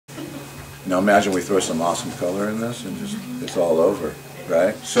Now imagine we throw some awesome color in this and just, it's all over,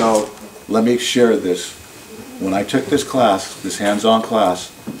 right? So let me share this. When I took this class, this hands-on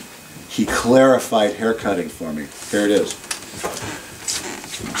class, he clarified hair cutting for me. Here it is.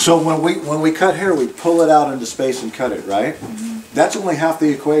 So when we cut hair, we pull it out into space and cut it, right? That's only half the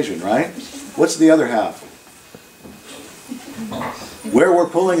equation, right? What's the other half? Where we're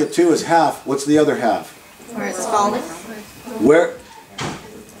pulling it to is half. What's the other half? Where it's falling. Where?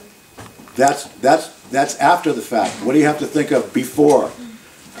 That's after the fact. What do you have to think of before?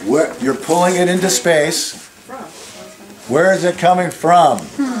 Where you're pulling it into space. Where is it coming from?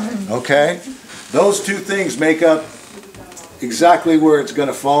 Okay? Those two things make up exactly where it's going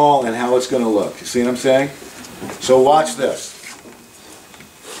to fall and how it's going to look. You see what I'm saying? So watch this.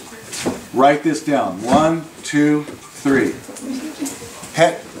 Write this down. 1, 2, 3.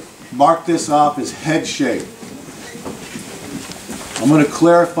 Head, mark this off as head shape. I'm going to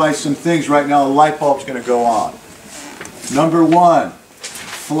clarify some things right now. The light bulb's going to go on. Number 1,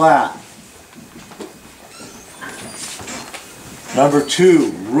 flat. Number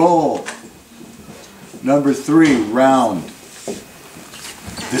 2, roll. Number 3, round.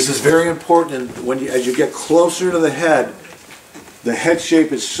 This is very important as you get closer to the head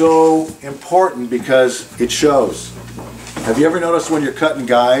shape is so important because it shows. Have you ever noticed when you're cutting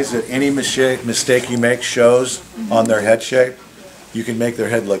guys that any mistake you make shows on their head shape? You can make their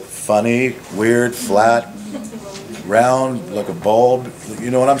head look funny, weird, flat, round, like a bulb.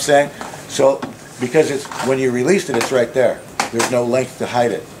 You know what I'm saying? So, because it's when you released it, it's right there. There's no length to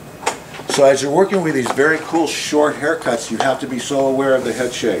hide it. So as you're working with these very cool short haircuts, you have to be so aware of the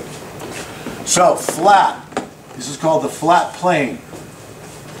head shape. So, flat. This is called the flat plane.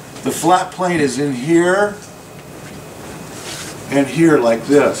 The flat plane is in here and here like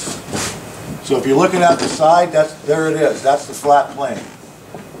this. So if you're looking at the side, there it is. That's the flat plane.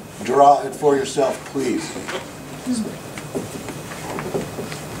 Draw it for yourself, please.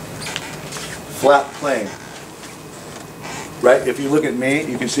 Flat plane. Right? If you look at me,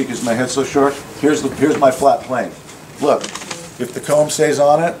 you can see because my head's so short. Here's my flat plane. Look, if the comb stays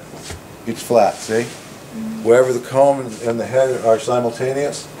on it, it's flat. See? Wherever the comb and the head are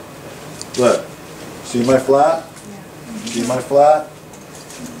simultaneous. Look. See my flat? See my flat?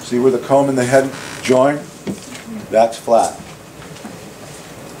 See where the comb and the head join? That's flat.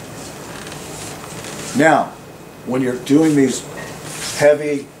 Now, when you're doing these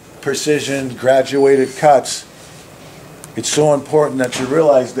heavy, precision, graduated cuts, it's so important that you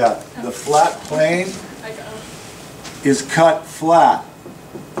realize that the flat plane is cut flat,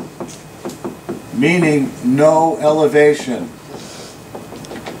 meaning no elevation.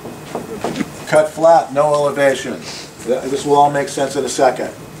 Cut flat, no elevation. This will all make sense in a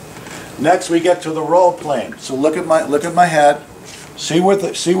second. Next, we get to the roll plane. So look at my head. See where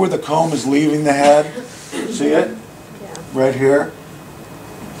the comb is leaving the head. See it? Right here.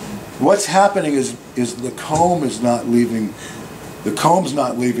 What's happening is the comb is not leaving. The comb's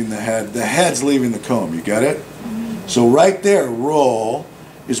not leaving the head. The head's leaving the comb. You get it? So right there, roll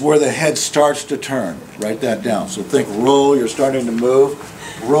is where the head starts to turn. Write that down. So think roll. You're starting to move.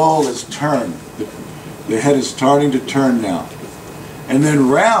 Roll is turn. The head is starting to turn now. And then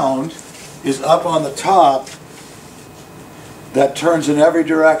round is up on the top that turns in every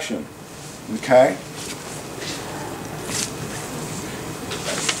direction. Okay?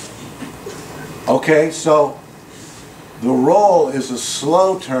 Okay, so the roll is a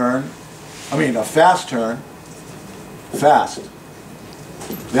slow turn, a fast turn, fast.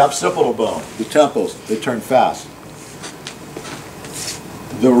 The occipital bone, the temples, they turn fast.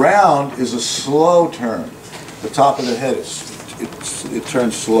 The round is a slow turn. The top of the head, it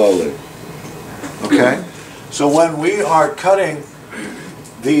turns slowly. Okay? So when we are cutting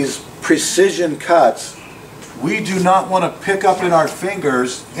these precision cuts, we do not want to pick up in our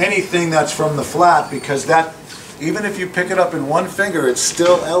fingers anything that's from the flat, because that, even if you pick it up in one finger, it's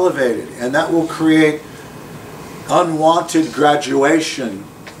still elevated, and that will create unwanted graduation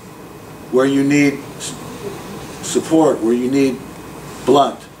where you need support, where you need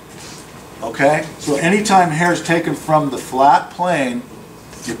blunt. Okay? So anytime hair is taken from the flat plane,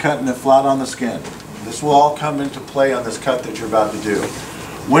 you're cutting it flat on the skin. This will all come into play on this cut that you're about to do.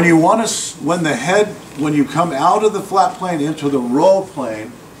 When you want to, when you come out of the flat plane into the roll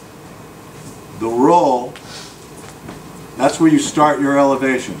plane, the roll, that's where you start your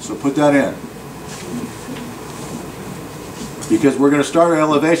elevation. So put that in. Because we're going to start our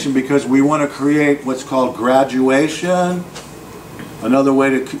elevation because we want to create what's called graduation. Another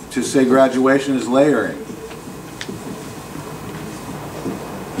way to say graduation is layering.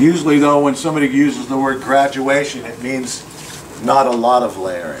 Usually though, when somebody uses the word graduation, it means not a lot of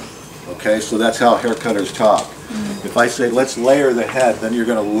layering. Okay, so that's how hair cutters talk. If I say let's layer the head, then you're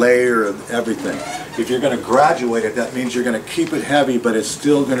going to layer everything. If you're going to graduate it, that means you're going to keep it heavy, but it's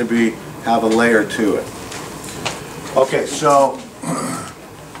still going to have a layer to it. Okay, so,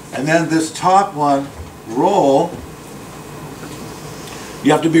 and then this top one, roll,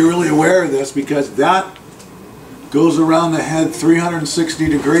 you have to be really aware of this because that goes around the head 360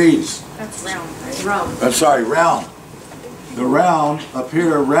 degrees. That's round, right? Round. I'm sorry, round. The round, up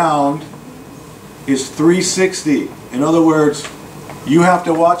here, round, is 360. In other words, you have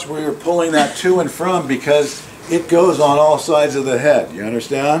to watch where you're pulling that to and from because it goes on all sides of the head. You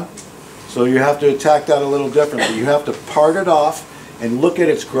understand? So you have to attack that a little differently. You have to part it off and look at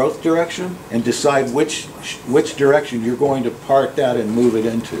its growth direction and decide which direction you're going to part that and move it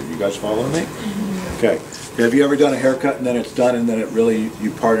into. You guys follow me? Okay. Have you ever done a haircut and then it's done and then it really, you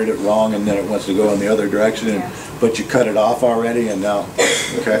parted it wrong and then it wants to go in the other direction, and, but you cut it off already and now,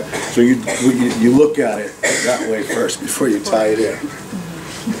 okay? So you look at it that way first before you tie it in.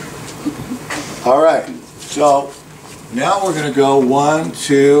 All right, so now we're going to go 1,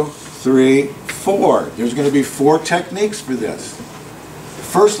 2, 3, 4. There's going to be 4 techniques for this. The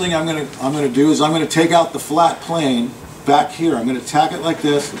first thing I'm going to do is I'm going to take out the flat plane back here. I'm going to tack it like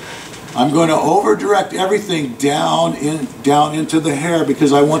this. I'm going to over-direct everything down into the hair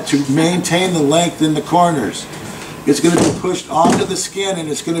because I want to maintain the length in the corners. It's going to be pushed onto the skin and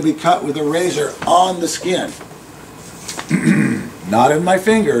it's going to be cut with a razor on the skin. Not in my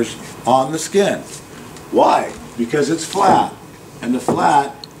fingers, on the skin. Why? Because it's flat, and the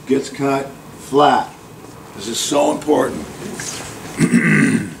flat gets cut flat. This is so important.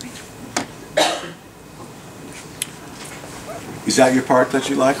 Is that your part that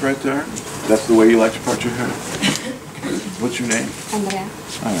you like right there? That's the way you like to part your hair? What's your name? Andrea.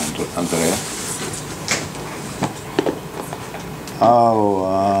 Hi, Andrea. Oh,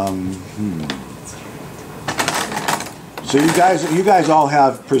 So you guys all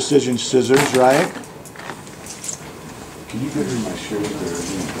have precision scissors, right? Can you give me my shirt there?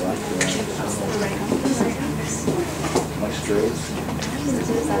 My straights?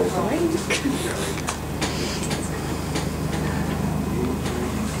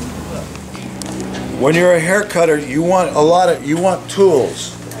 When you're a hair cutter, you want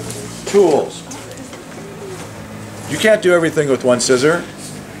tools. Tools. You can't do everything with one scissor.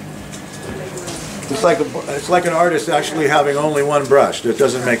 It's like an artist actually having only one brush. That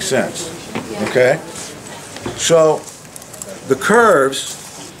doesn't make sense. Okay? So the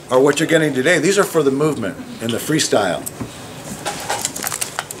curves are what you're getting today. These are for the movement and the freestyle.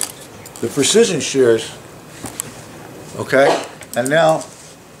 The precision shears. Okay? And now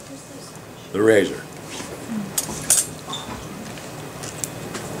the razor.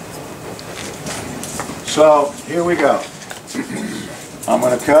 So here we go. I'm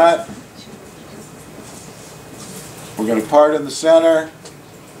going to cut. We're going to part in the center.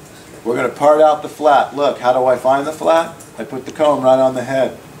 We're going to part out the flat. Look, how do I find the flat? I put the comb right on the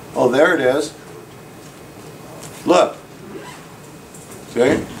head. Oh, there it is. Look.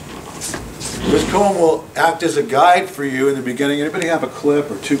 See? This comb will act as a guide for you in the beginning. Anybody have a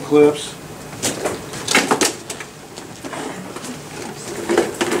clip or 2 clips?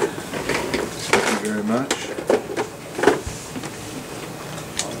 Thank you very much.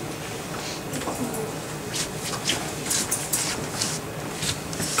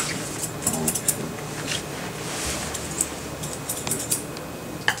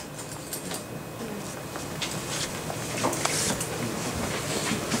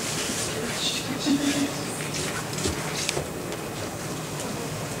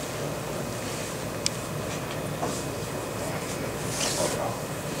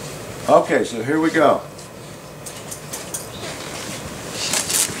 Okay, so here we go.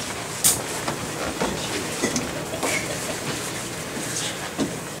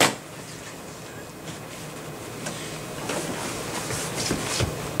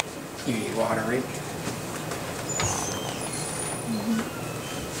 You need water, Rick?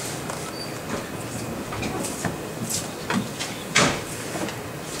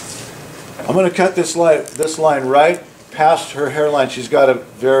 I'm going to cut this line right past her hairline. She's got a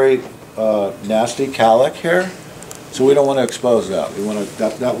very nasty cowlick hair, so we don't want to expose that. We want to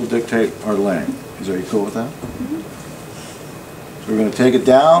that will dictate our length. Are you cool with that? Mm-hmm. So we're going to take it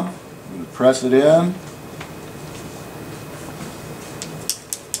down. We're going to press it in.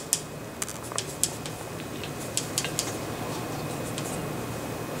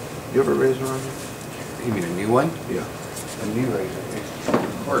 You have a razor on you? You mean a new one? Yeah. A new razor.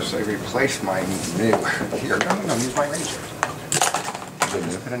 Of course, I replaced my new. Here, no, use my razor. I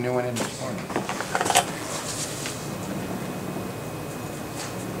put a new one in this morning.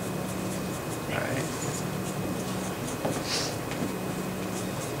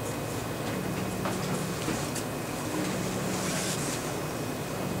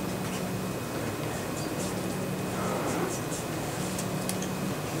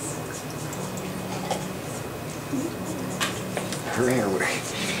 Her hair would,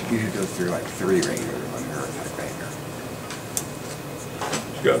 you should go through like 3 razors on her hair.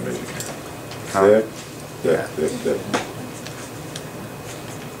 She's got amazing hair. Thick.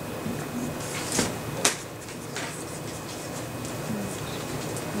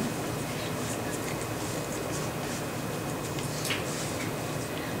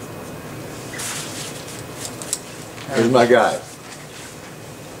 Here's my guy.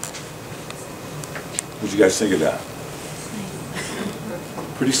 What'd you guys think of that?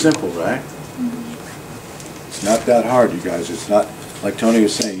 Pretty simple, right? It's not that hard, you guys. It's not, like Tony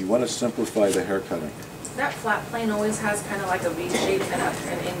was saying, you want to simplify the hair cutting. That flat plane always has kind of like a V shape and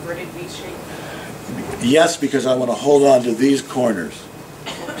an inverted V shape. Yes, because I want to hold on to these corners.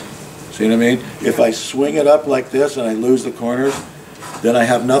 See what I mean? If I swing it up like this and I lose the corners, then I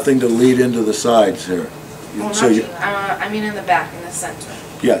have nothing to lead into the sides here. Well, So you, I mean in the back, in the center.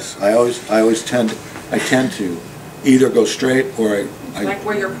 yes, I always tend to either go straight or I Like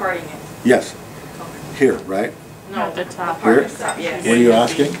where you're parting it. yes, here, right? No, the top. part Here? of the top, yes. What are you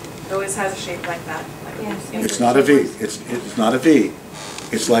asking? It always has a shape like that. Like It's not a V. It's not a V.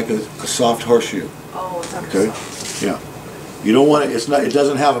 It's like a soft horseshoe. Oh, it's up Okay. Yeah. You don't want it. It's not. It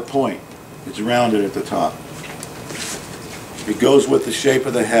doesn't have a point. It's rounded at the top. It goes with the shape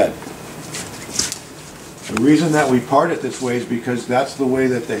of the head. The reason that we part it this way is because that's the way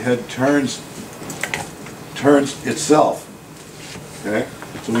that the head turns itself. Okay?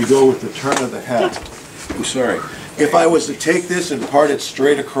 So we go with the turn of the head. Oh, sorry. If I was to take this and part it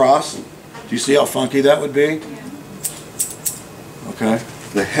straight across, do you see how funky that would be? Okay?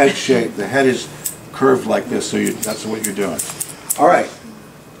 The head shape, the head is curved like this, so that's what you're doing. All right.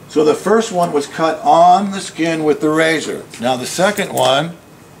 So the first one was cut on the skin with the razor. Now the second one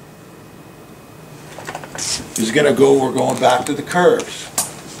is going to go, we're going back to the curves.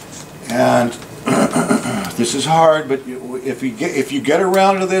 And this is hard, but if you get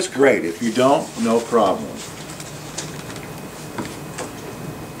around to this, great. If you don't, no problem.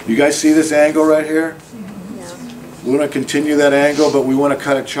 You guys see this angle right here? Yeah. We want to continue that angle, but we want to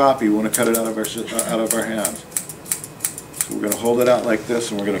cut it choppy. We want to cut it out of our hands. So we're going to hold it out like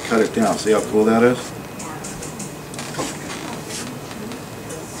this, and we're going to cut it down. See how cool that is?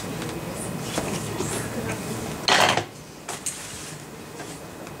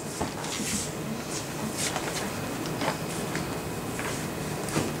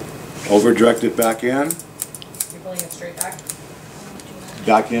 Over direct it back in. You're pulling it straight back?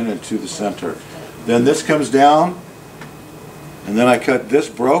 Back in and to the center. Then this comes down, and then I cut this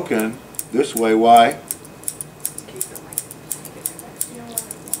broken this way. Why?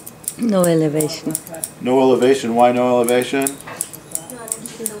 No elevation. No elevation. Why no elevation?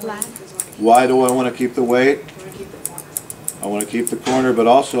 Why do I want to keep the weight? I want to keep the corner, but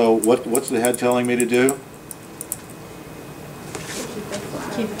also, what's the head telling me to do?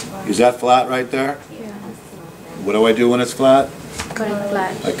 Is that flat right there? Yeah. What do I do when it's flat? Cut it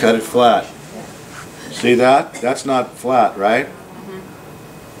flat. I cut it flat. See that? That's not flat, right?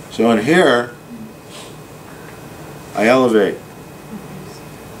 So in here, I elevate.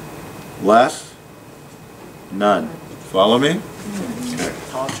 Less, none. Follow me? Okay.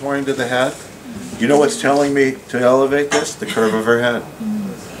 Contouring to the head. You know what's telling me to elevate this? The curve of her head.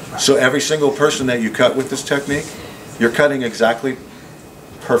 So every single person that you cut with this technique, you're cutting exactly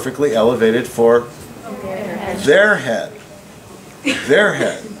perfectly elevated for their head. Their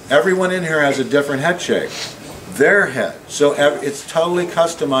head. Everyone in here has a different head shape. Their head. So it's totally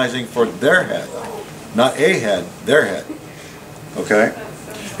customizing for their head. Not a head, their head. Okay?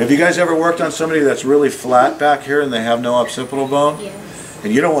 Have you guys ever worked on somebody that's really flat back here and they have no occipital bone? Yes.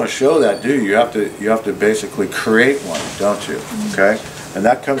 And you don't want to show that, do you? You have to basically create one, don't you? Okay? And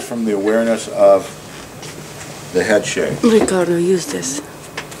that comes from the awareness of the head shape. Riccardo, use this.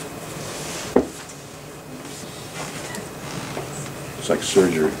 It's like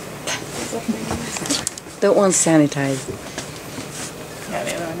surgery. That one's sanitized. Yeah,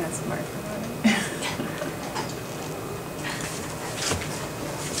 the other one has a mark on it.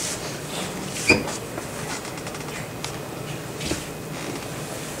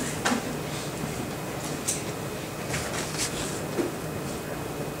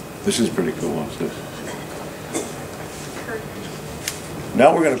 This is pretty cool. What's this?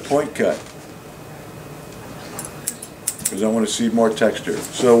 Now we're going to point cut, because I want to see more texture.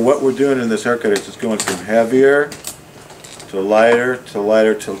 So what we're doing in this haircut is it's going from heavier to lighter to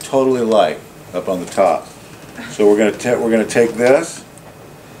lighter to totally light up on the top. So we're gonna take this,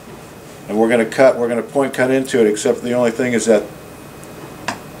 and we're gonna point cut into it, except the only thing is that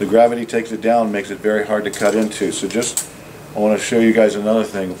the gravity takes it down and makes it very hard to cut into. So I want to show you guys another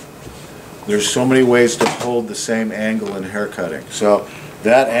thing. There's so many ways to hold the same angle in hair cutting. So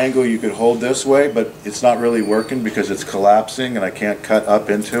that angle you could hold this way, but it's not really working because it's collapsing and I can't cut up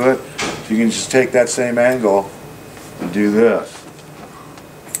into it. So you can just take that same angle and do this.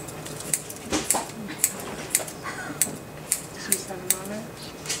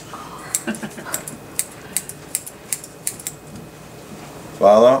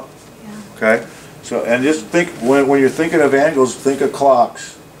 Follow? Yeah. Okay. So, and just think, when you're thinking of angles, think of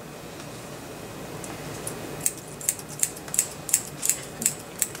clocks.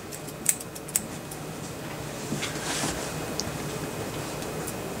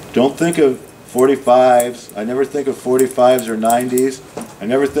 Don't think of 45s. I never think of 45s or 90s. I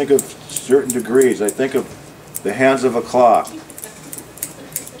never think of certain degrees. I think of the hands of a clock.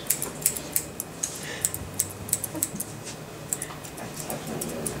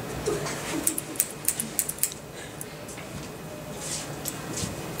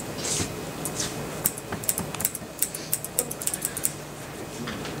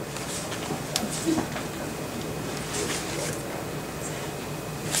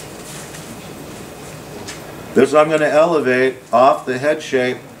 This I'm going to elevate off the head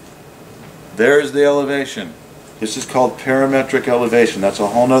shape. There's the elevation. This is called parametric elevation. That's a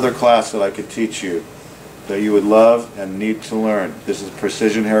whole nother class that I could teach you that you would love and need to learn. This is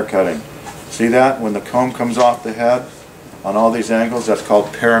precision hair cutting. See that? When the comb comes off the head on all these angles, that's called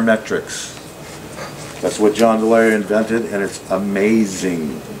parametrics. That's what John Delary invented, and it's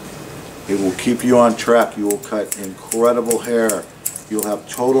amazing. It will keep you on track. You will cut incredible hair. You'll have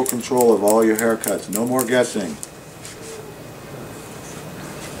total control of all your haircuts. No more guessing.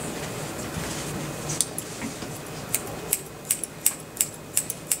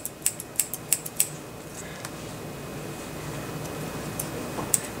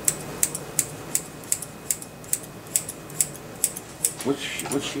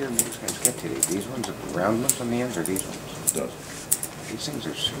 Which shear do these guys get today? These ones, the round ones on the ends, or these ones? Those. These things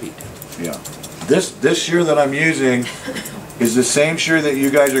are sweet. Yeah. This shear that I'm using is the same shear that you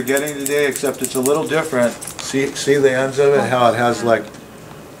guys are getting today, except it's a little different. See the ends of it, how it has like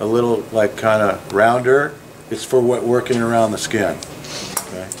a little like kind of rounder. It's for working around the skin.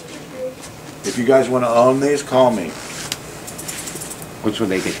 Okay. If you guys want to own these, call me. Which one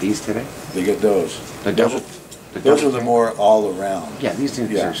they get? These today? They get those. The double. Those are the more all around. Yeah, these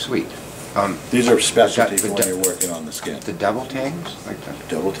things are sweet. These are specialty for when you're working on the skin. The double tangs, like that.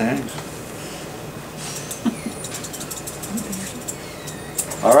 Double tangs.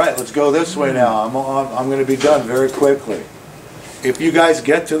 All right, let's go this way now. I'm going to be done very quickly. If you guys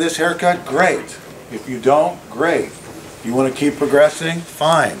get to this haircut, great. If you don't, great. You want to keep progressing,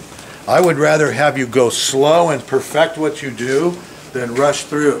 fine. I would rather have you go slow and perfect what you do than rush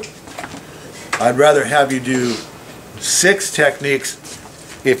through. I'd rather have you do 6 techniques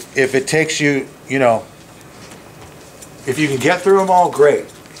if it takes you, you know, if you can get through them all,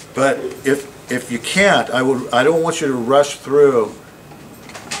 great. But if you can't, I don't want you to rush through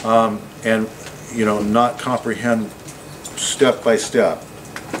and, you know, not comprehend step by step.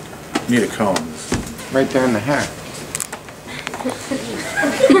 You need a comb. Right there in the hair.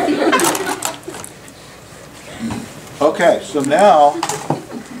 Okay, so now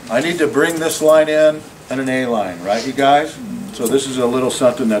I need to bring this line in and an A line, right, you guys? So this is a little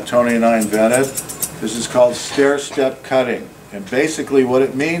something that Tony and I invented. This is called stair-step cutting. And basically what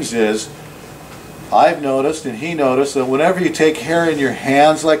it means is, I've noticed and he noticed that whenever you take hair in your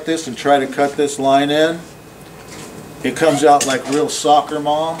hands like this and try to cut this line in, it comes out like real soccer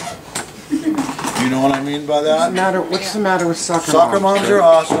mom. You know what I mean by that? What's the matter with soccer moms? Soccer moms are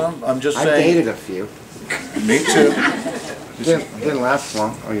awesome. I'm just saying. I dated a few. Me too. Didn't last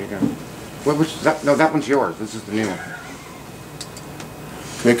long. Oh, you go. What was that? No, that one's yours. This is the new one.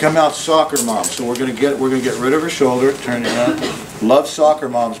 They come out soccer moms, so we're gonna get rid of her shoulder, turn it up. Love soccer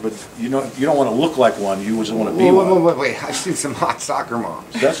moms, but you don't want to look like one. You just want to be one. Wait! I've seen some hot soccer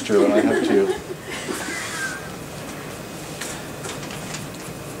moms. That's true, and I have too.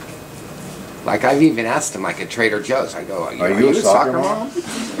 Like I've even asked him, like at Trader Joe's, I go, "Are you a soccer mom?"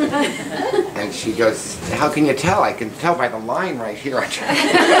 And she goes, "How can you tell? I can tell by the line right here."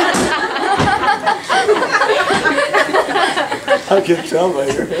 I can tell by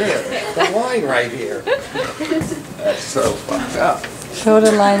your hair. The line right here. That's so fucked up. Show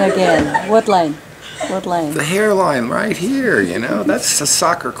the line again. What line? What line? The hairline right here, you know, that's a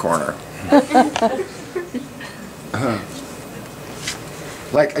soccer corner.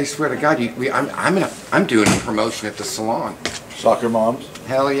 Like, I swear to God, I'm doing a promotion at the salon. Soccer moms?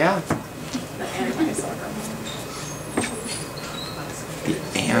 Hell yeah. The anti-soccer mom.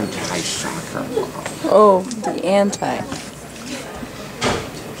 The anti-soccer mom. Oh, the anti.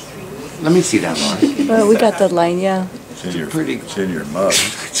 Let me see that line. Well, we got that line, yeah. It's in your, pretty- it's in your mug.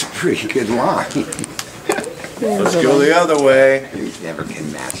 It's a pretty good line. Let's go the other way. You never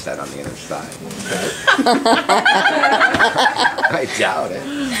can match that on the other side. I doubt it.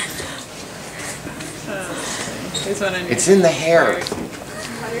 It's in the hair.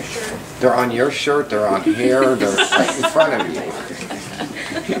 They're on your shirt, they're on hair, they're right in front of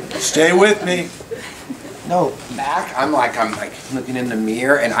you. Stay with me. No, back, I'm like looking in the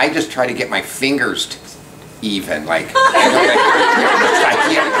mirror and I just try to get my fingers even, like, it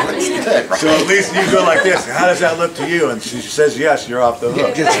looks good, right? So at least you go like this. How does that look to you? And she says yes, you're off the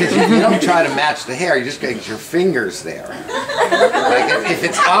hook. Just 'cause you don't try to match the hair, you just get your fingers there. Like if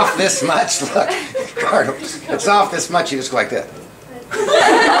it's off this much, look, Riccardo, it's off this much, you just go like this.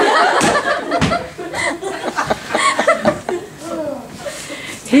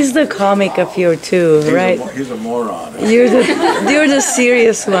 He's the comic of you too, right? He's a moron. You're the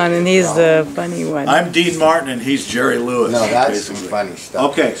serious one, and he's the funny one. I'm Dean Martin and he's Jerry Lewis. No, that's basically. some funny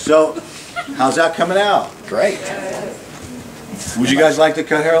stuff. Okay, so how's that coming out? Great. Would you guys like to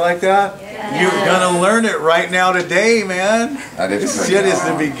cut hair like that? Yeah. You're gonna learn it right now today, man. That is This pretty shit is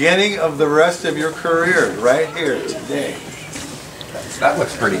awesome. the beginning of the rest of your career, right here today. That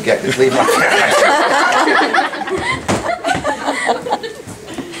looks pretty good. Just leave my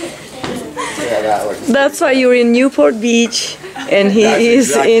Yeah, that looks. That's why you're in Newport Beach, and he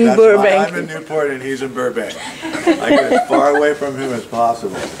is That's in why Burbank. I'm in Newport and he's in Burbank. I get as far away from him as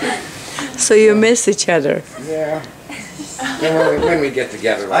possible. So you miss each other. Yeah. And when we get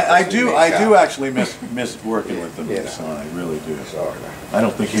together, like I this, we do make out. actually miss working with him, Yeah. son. I really do. Sorry. I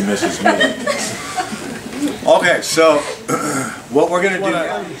don't think he misses me. Okay, so what we're gonna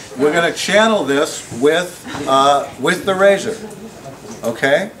do, we're gonna channel this with the razor.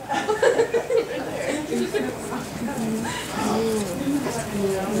 Okay?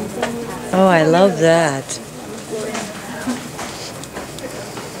 Oh, I love that.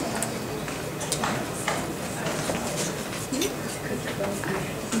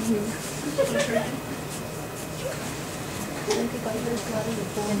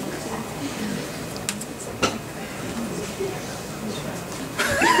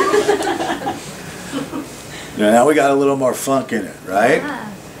 Now we got a little more funk in it, right?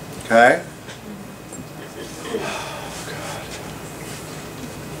 Okay?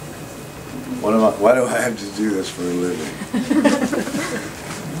 Why do I have to do this for a living?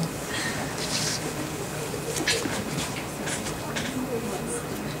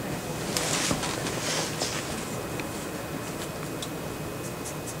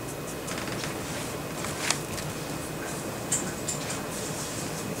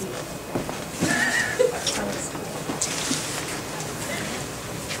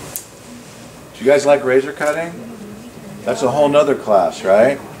 Do you guys like razor cutting? That's a whole nother class,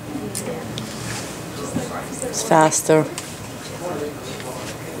 right? It's faster.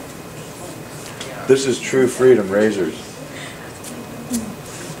 This is True Freedom Razors.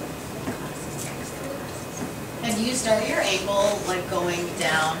 And do you start your angle like going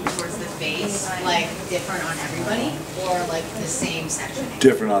down towards the face, like different on everybody, or like the same section?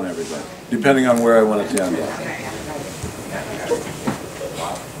 Different on everybody, depending on where I want it to end up.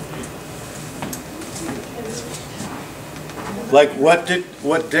 Like what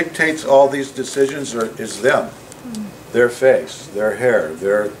dictates all these decisions is them, their face, their hair,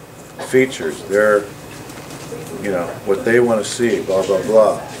 their features, their, you know, what they want to see, blah, blah,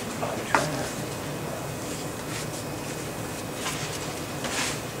 blah.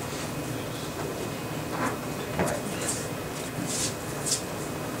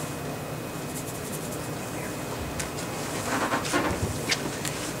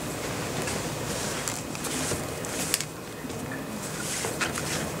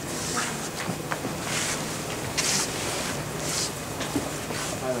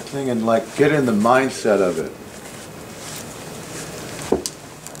 Thing and like get in the mindset of it.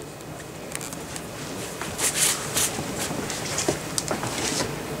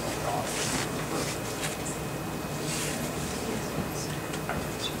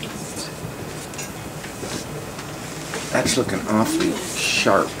 That's looking awfully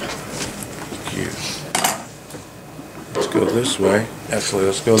sharp. Let's go this way. Actually,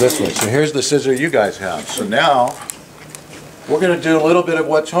 let's go this way. So here's the scissor you guys have. So now we're going to do a little bit of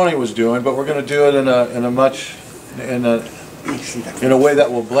what Tony was doing, but we're going to do it in a way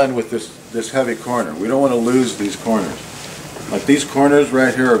that will blend with this heavy corner. We don't want to lose these corners. Like these corners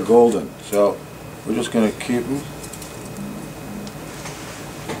right here are golden, so we're just going to keep them.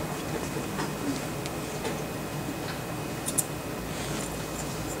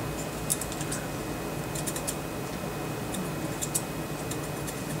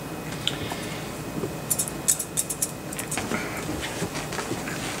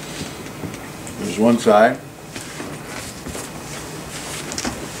 There's one side.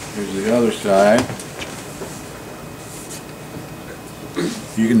 Here's the other side.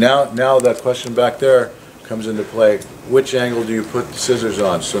 You can now that question back there comes into play. Which angle do you put the scissors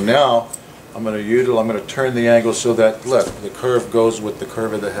on? So now I'm going to turn the angle so that, look, the curve goes with the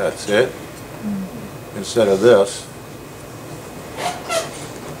curve of the head. See it? Instead of this.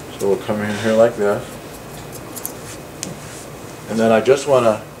 So we'll come in here like this. And then I just want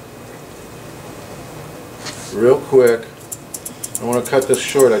to, real quick, I want to cut this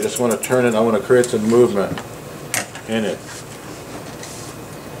short. I just want to turn it. I want to create some movement in it.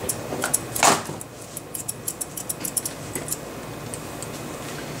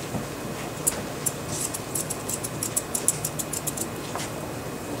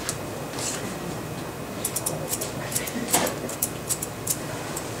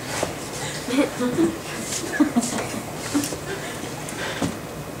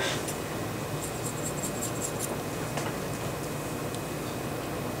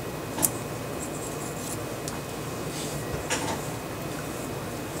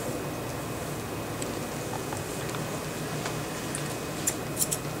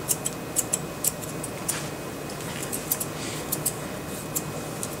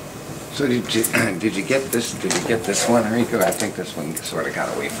 So did you get this? Did you get this one, Rico? I think this one sort of got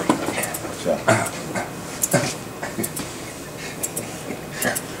away from you.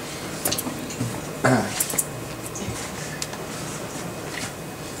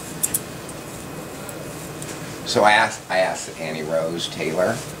 So I asked Annie Rose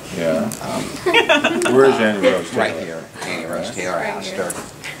Taylor. Yeah. Where's Annie Rose Taylor? Right here, Annie Rose Taylor. I asked her.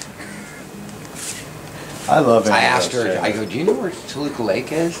 I love Annie I asked Rose her. Taylor. I go, do you know where Toluca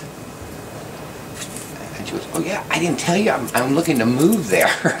Lake is? And she goes, oh yeah, I didn't tell you. I'm looking to move there.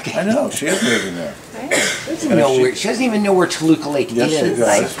 I know, she is moving there. She doesn't even know where Toluca Lake Yes, is. she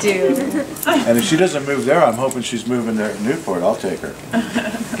does. I do. And if she doesn't move there, I'm hoping she's moving there at Newport. I'll take her.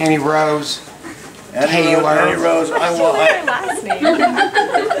 Annie Rose. Annie Rose, I want. My last name.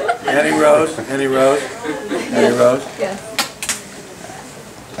 Annie Rose. Yes.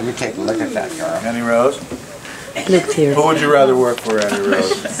 Let me take a look at that, girl. Annie Rose. Look here. Who would you rather work for, Annie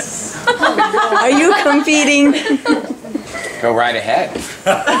Rose? Are you competing? Go right ahead.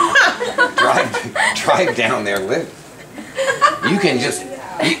 drive down there, live. You can just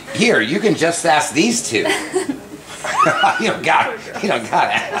you can just ask these two. you don't got to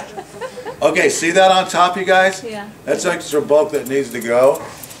ask. Okay, see that on top, you guys? Yeah. That's extra bulk that needs to go.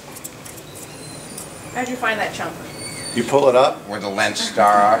 How'd you find that chunk? You pull it up. Where the lens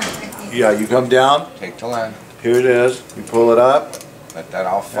star up. Yeah, you come down. Take the lens. Here it is. You pull it up. Let that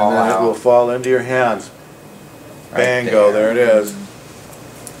all fall And then out. it will fall into your hands. Right Bango, there it is.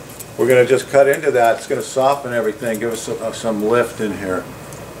 We're going to just cut into that. It's going to soften everything, give us some lift in here.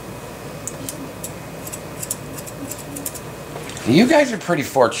 You guys are pretty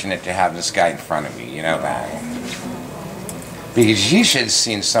fortunate to have this guy in front of me, you know that. Because you should have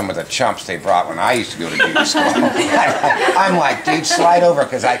seen some of the chumps they brought when I used to go to beauty school. I'm like, dude, slide over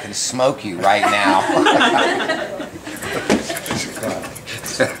because I can smoke you right now.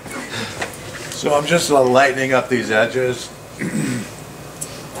 So I'm just lightening up these edges.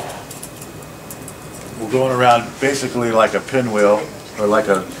 We're going around basically like a pinwheel, or like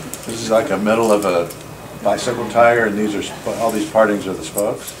this is like a middle of a bicycle tire, and these are all these partings are the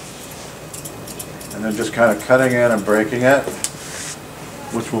spokes. And then just kind of cutting in and breaking it,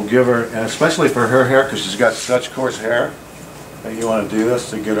 which will give her, and especially for her hair, because she's got such coarse hair, that you want to do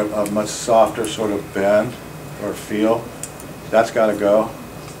this to get a much softer sort of bend or feel. That's got to go.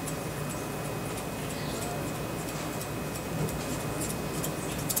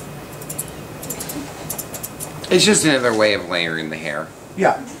 It's just another way of layering the hair.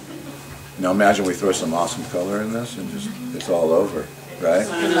 Yeah. Now imagine we throw some awesome color in this and just, it's all over, right?